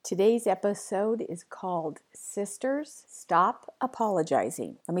Today's episode is called Sisters, Stop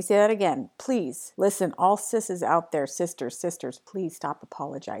Apologizing. Let me say that again. Please listen, all sisses out there, sisters, please stop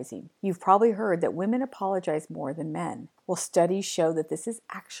apologizing. You've probably heard that women apologize more than men. Well, studies show that this is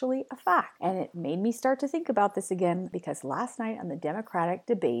actually a fact. And it made me start to think about this again because last night on the Democratic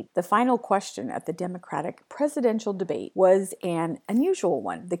debate, the final question at the Democratic presidential debate was an unusual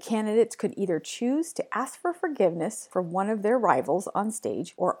one. The candidates could either choose to ask for forgiveness for one of their rivals on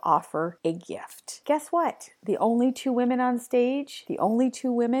stage or offer a gift. Guess what? The only two women on stage,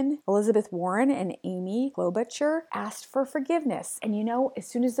 Elizabeth Warren and Amy Klobuchar, asked for forgiveness. And you know, as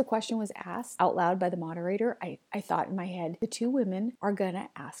soon as the question was asked out loud by the moderator, I thought in my head, the two women are going to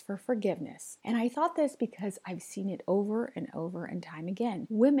ask for forgiveness. And I thought this because I've seen it over and over and time again.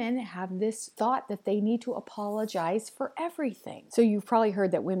 Women have this thought that they need to apologize for everything. So you've probably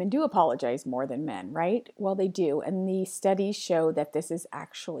heard that women do apologize more than men, right? Well, they do. And the studies show that this is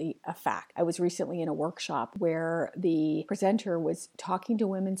actually a fact. I was recently in a workshop where the presenter was talking to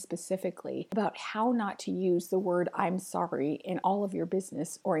women specifically about how not to use the word I'm sorry in all of your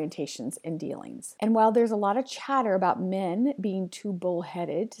business orientations and dealings. And while there's a lot of chatter about men being too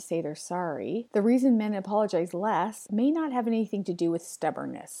bullheaded to say they're sorry, the reason men apologize less may not have anything to do with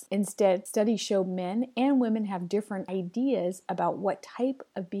stubbornness. Instead, studies show men and women have different ideas about what type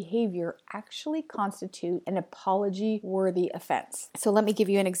of behavior actually constitute an apology-worthy offense. So let me give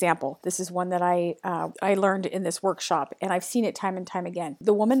you an example. This is one that I learned in this workshop, and I've seen it time and time again.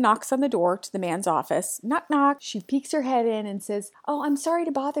 The woman knocks on the door to the man's office. Knock, knock. She peeks her head in and says, "Oh, I'm sorry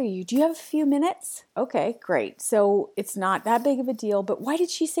to bother you. Do you have a few minutes?" Okay, great. So it's not that big of a deal, but why did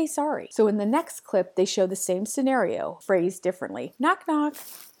she say sorry? So in the next clip, they show the same scenario, phrased differently. Knock, knock.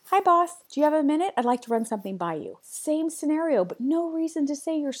 "Hi, boss. Do you have a minute? I'd like to run something by you." Same scenario, but no reason to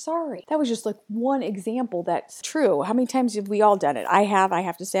say you're sorry. That was just like one example that's true. How many times have we all done it? I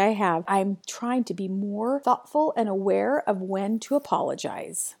have to say I have. I'm trying to be more thoughtful and aware of when to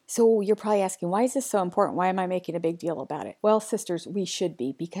apologize. So you're probably asking, why is this so important? Why am I making a big deal about it? Well, sisters, we should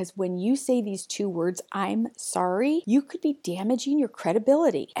be, because when you say these two words, I'm sorry, you could be damaging your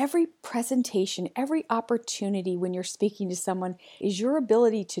credibility. Every presentation, every opportunity when you're speaking to someone is your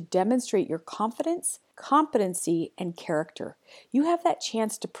ability to demonstrate your confidence, competency, and character. You have that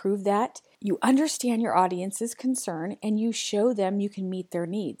chance to prove that. You understand your audience's concern and you show them you can meet their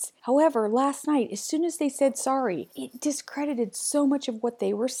needs. However, last night, as soon as they said sorry, it discredited so much of what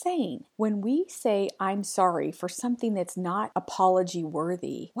they were saying. When we say I'm sorry for something that's not apology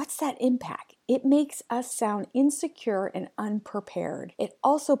worthy, what's that impact? It makes us sound insecure and unprepared. It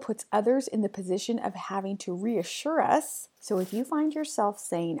also puts others in the position of having to reassure us. So if you find yourself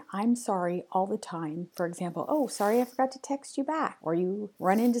saying, I'm sorry all the time, for example, oh, sorry, I forgot to text you back. Or you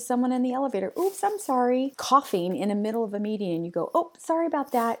run into someone in the elevator, oops, I'm sorry. Coughing in the middle of a meeting and you go, oh, sorry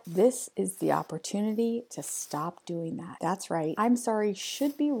about that. This is the opportunity to stop doing that. That's right. I'm sorry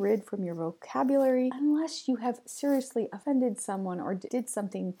should be rid from your vocabulary unless you have seriously offended someone or did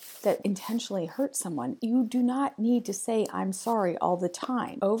something that intentionally hurt someone. You do not need to say I'm sorry all the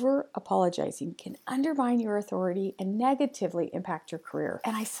time. Over apologizing can undermine your authority and negatively impact your career.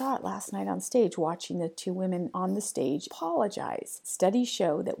 And I saw it last night on stage watching the two women on the stage apologize. Studies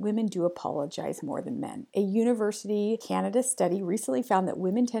show that women do apologize more than men. A University of Canada study recently found that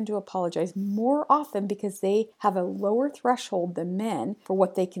women tend to apologize more often because they have a lower threshold than men for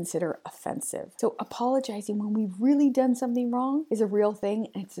what they consider offensive. So apologizing when we've really done something wrong is a real thing,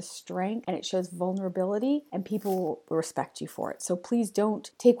 and it's a strength, and it shows vulnerability, and people will respect you for it. So please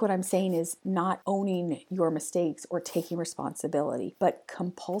don't take what I'm saying as not owning your mistakes or taking responsibility, but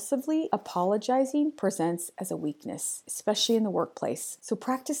compulsively apologizing presents as a weakness, especially in the workplace. So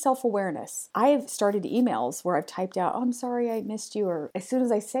practice self-awareness. I have started emails where I've typed out, oh, I'm sorry I missed you, or as soon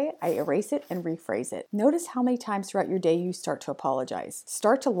as I say it, I erase it and rephrase it. Notice how many times throughout your day you start to apologize.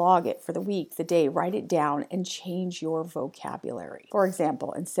 Start to log it for the week, the day, write it down, and change your vocabulary. For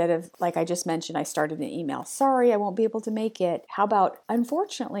example, instead of, like I just mentioned, I started an email, sorry, I won't be able to make it. How about,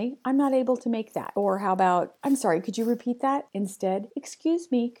 unfortunately, I'm not able to make that. Or how about, I'm sorry, could you repeat that? Instead,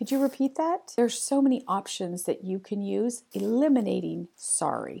 excuse me, could you repeat that? There's so many options that you can use, eliminating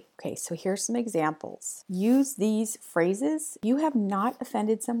sorry. Okay, so here's some examples. Use these phrases. You have not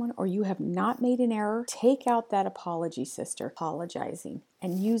offended someone or you have not made an error. Take out that apology, sister, apologizing.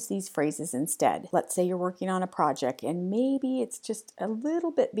 and use these phrases instead. Let's say you're working on a project and maybe it's just a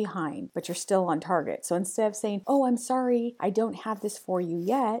little bit behind, but you're still on target. So instead of saying, oh, I'm sorry, I don't have this for you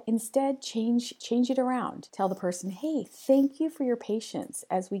yet, instead change it around. Tell the person, hey, thank you for your patience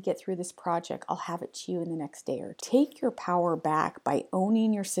as we get through this project. I'll have it to you in the next day or two. Take your power back by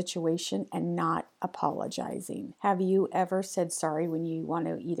owning your situation and not apologizing. Have you ever said sorry when you want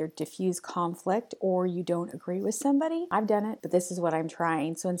to either diffuse conflict or you don't agree with somebody? I've done it, but this is what I'm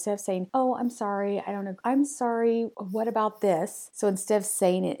trying. So instead of saying, oh, I'm sorry, I don't know, I'm sorry, what about this? So instead of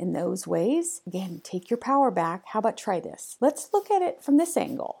saying it in those ways, again, take your power back. How about try this? Let's look at it from this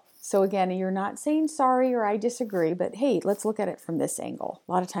angle. So again, you're not saying sorry or I disagree, but hey, let's look at it from this angle.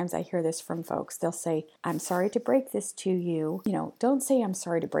 A lot of times I hear this from folks. They'll say, I'm sorry to break this to you. Don't say I'm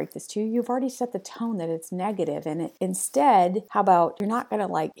sorry to break this to you. You've already set the tone that it's negative. And instead, how about you're not going to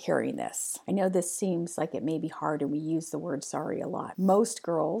like hearing this? I know this seems like it may be hard and we use the word sorry a lot. Most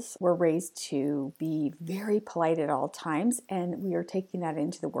girls were raised to be very polite at all times, and we are taking that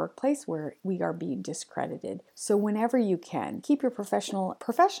into the workplace where we are being discredited. So whenever you can, keep your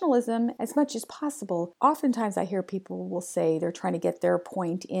professionalism as much as possible. Oftentimes I hear people will say they're trying to get their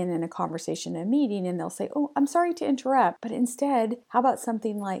point in a conversation, in a meeting, and they'll say, oh, I'm sorry to interrupt. But instead, how about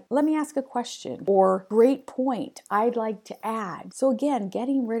something like, let me ask a question, or great point, I'd like to add. So again,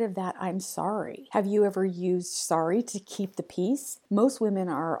 getting rid of that I'm sorry. Have you ever used sorry to keep the peace? Most women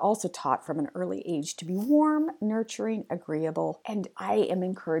are also taught from an early age to be warm, nurturing, agreeable, and I am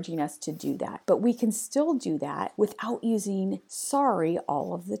encouraging us to do that. But we can still do that without using sorry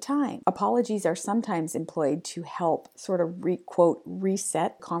all of the time. Apologies are sometimes employed to help sort of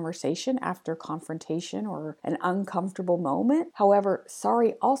reset conversation after confrontation or an uncomfortable moment. However,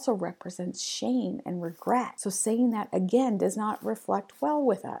 sorry also represents shame and regret. So saying that again does not reflect well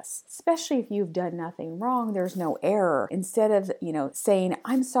with us, especially if you've done nothing wrong, there's no error. Instead of, saying,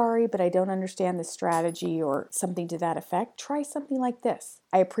 I'm sorry, but I don't understand the strategy or something to that effect, try something like this.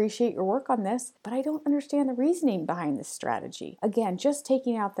 I appreciate your work on this, but I don't understand the reasoning behind this strategy. Again, just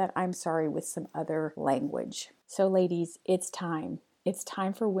taking out that I'm sorry with some other language. So ladies, it's time. It's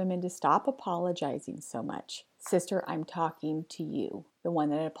time for women to stop apologizing so much. Sister, I'm talking to you. The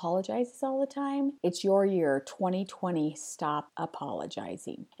one that apologizes all the time, it's your year 2020. Stop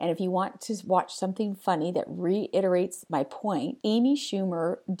apologizing. And if you want to watch something funny that reiterates my point, Amy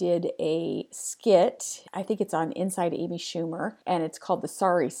Schumer did a skit. I think it's on Inside Amy Schumer, and it's called the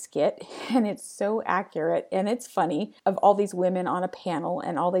Sorry Skit. And it's so accurate and it's funny, of all these women on a panel,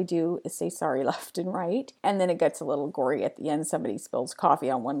 and all they do is say sorry left and right. And then it gets a little gory at the end. Somebody spills coffee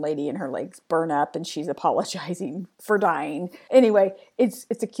on one lady and her legs burn up and she's apologizing for dying. Anyway, it's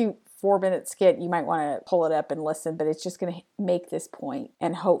a cute 4-minute skit. You might want to pull it up and listen, but it's just going to make this point,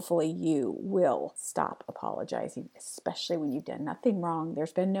 and hopefully you will stop apologizing, especially when you've done nothing wrong.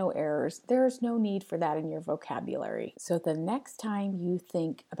 There's been no errors. There's no need for that in your vocabulary. So the next time you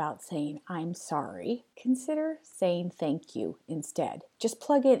think about saying I'm sorry, consider saying thank you instead. Just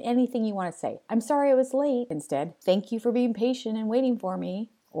plug in anything you want to say. I'm sorry I was late. Instead, thank you for being patient and waiting for me.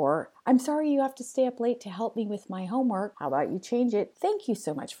 Or, I'm sorry you have to stay up late to help me with my homework. How about you change it? Thank you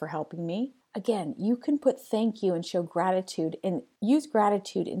so much for helping me. Again, you can put thank you and show gratitude, and use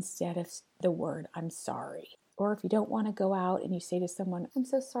gratitude instead of the word I'm sorry. Or if you don't want to go out and you say to someone, I'm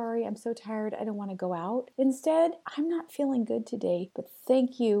so sorry, I'm so tired, I don't want to go out. Instead, I'm not feeling good today, but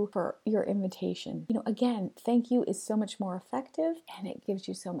thank you for your invitation. Again, thank you is so much more effective, and it gives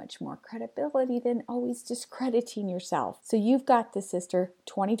you so much more credibility than always discrediting yourself. So you've got this, sister.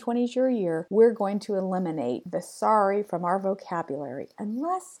 2020 is your year. We're going to eliminate the sorry from our vocabulary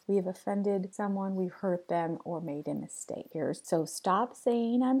unless we have offended someone, we've hurt them, or made a mistake here. So stop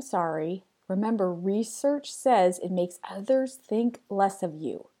saying I'm sorry. Remember, research says it makes others think less of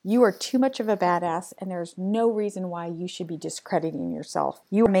you. You are too much of a badass, and there's no reason why you should be discrediting yourself.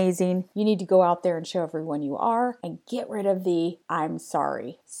 You're amazing. You need to go out there and show everyone you are, and get rid of the I'm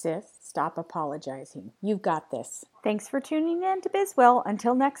sorry. Sis, stop apologizing. You've got this. Thanks for tuning in to Bizwell.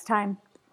 Until next time.